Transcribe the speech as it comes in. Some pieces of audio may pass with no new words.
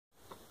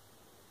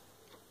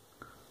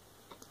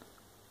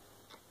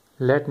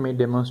Let me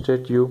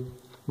demonstrate you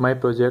my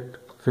project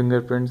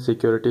fingerprint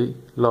security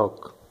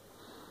lock.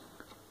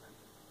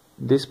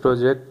 This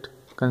project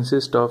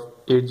consists of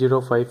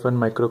 8051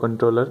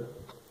 microcontroller,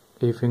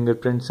 a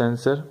fingerprint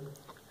sensor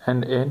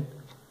and a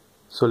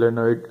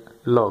solenoid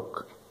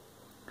lock.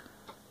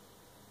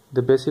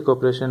 The basic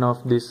operation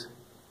of this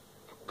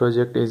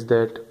project is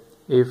that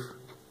if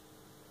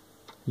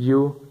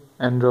you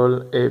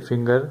enroll a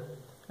finger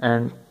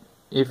and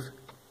if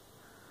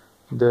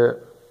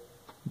the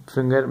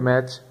finger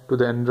match to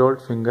the enrolled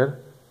finger,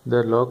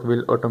 the lock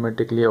will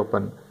automatically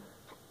open.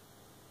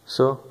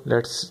 So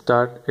let's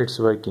start its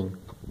working.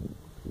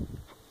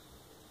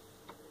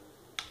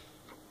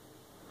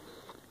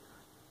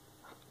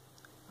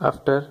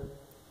 After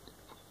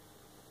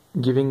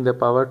giving the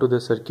power to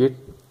the circuit,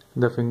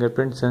 the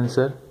fingerprint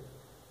sensor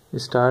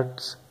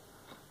starts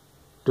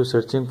to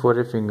searching for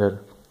a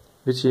finger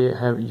which you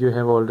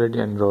have already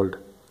enrolled.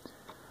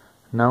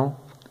 Now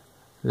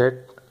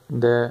let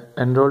the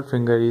enrolled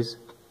finger is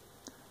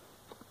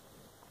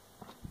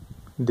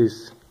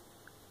this.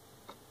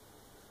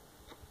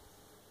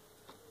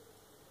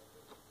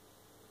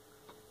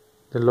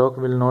 The lock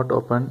will not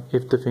open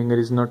if the finger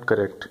is not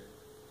correct.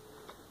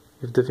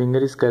 If the finger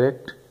is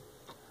correct,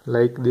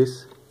 like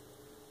this,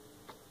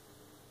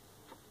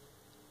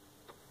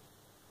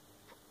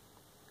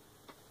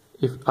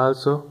 it is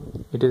also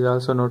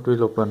not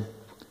will open,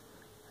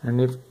 and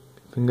if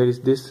finger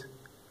is this,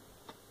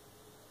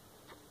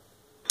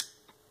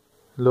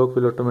 lock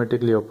will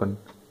automatically open.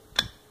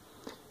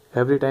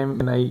 Every time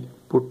when I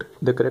put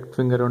the correct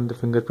finger on the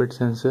fingerprint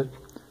sensor,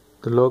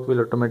 the lock will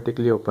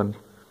automatically open.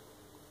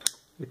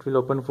 It will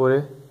open for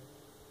a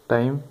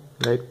time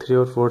like 3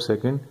 or 4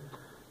 seconds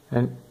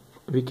and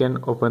we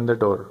can open the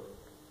door.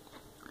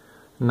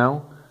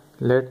 Now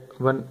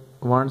let one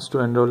wants to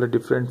enroll a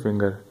different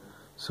finger.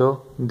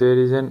 So there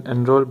is an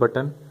enroll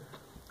button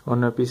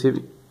on a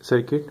PCB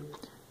circuit.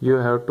 You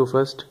have to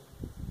first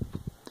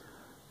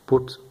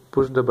push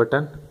the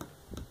button,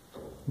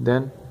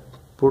 then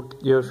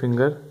put your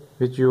finger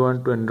which you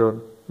want to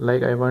enroll.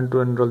 Like I want to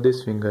enroll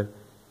this finger.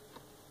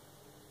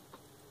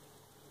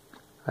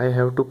 I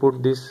have to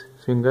put this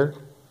finger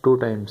 2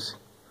 times.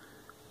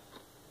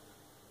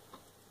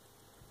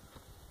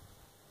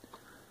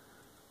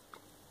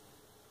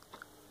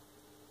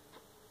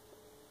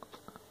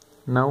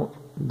 Now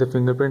the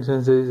fingerprint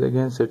sensor is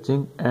again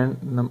searching, and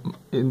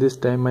in this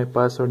time my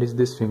password is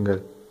this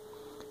finger.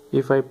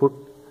 If I put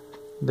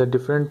the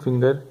different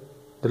finger,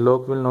 the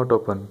lock will not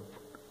open.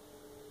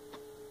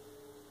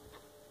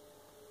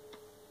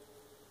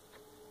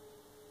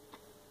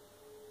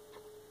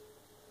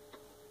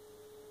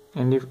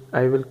 And if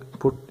I will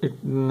put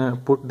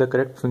the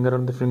correct finger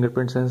on the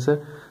fingerprint sensor,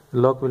 the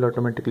lock will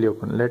automatically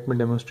open. Let me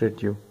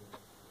demonstrate you.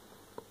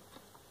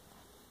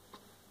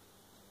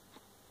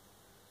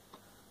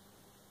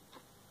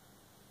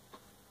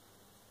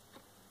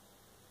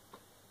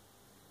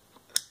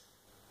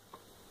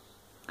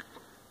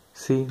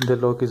 See, the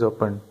lock is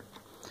opened.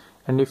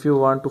 And if you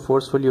want to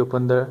forcefully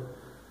open the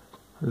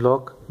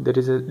lock, there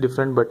is a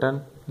different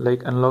button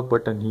like unlock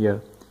button here.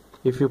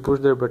 If you push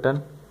the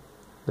button,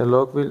 the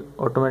lock will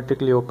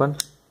automatically open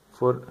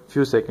for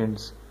few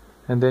seconds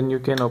and then you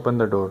can open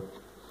the door.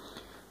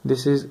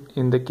 This is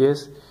in the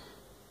case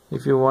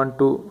if you want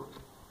to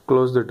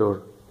close the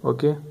door.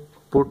 Okay,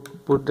 put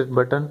that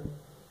button,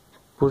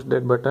 push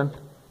that button,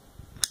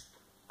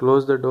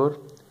 close the door,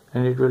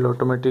 and it will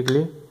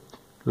automatically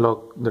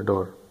lock the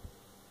door.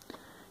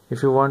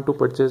 If you want to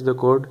purchase the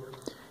code,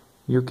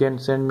 you can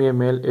send me a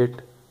mail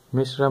at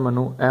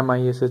mishramanu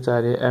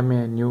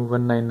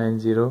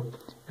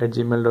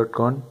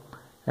mishramanu1990@gmail.com.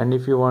 And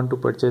if you want to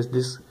purchase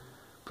this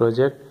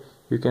project,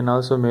 you can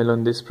also mail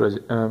on this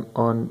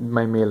on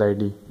my mail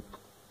ID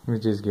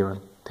which is given.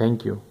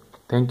 Thank you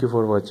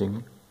for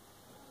watching.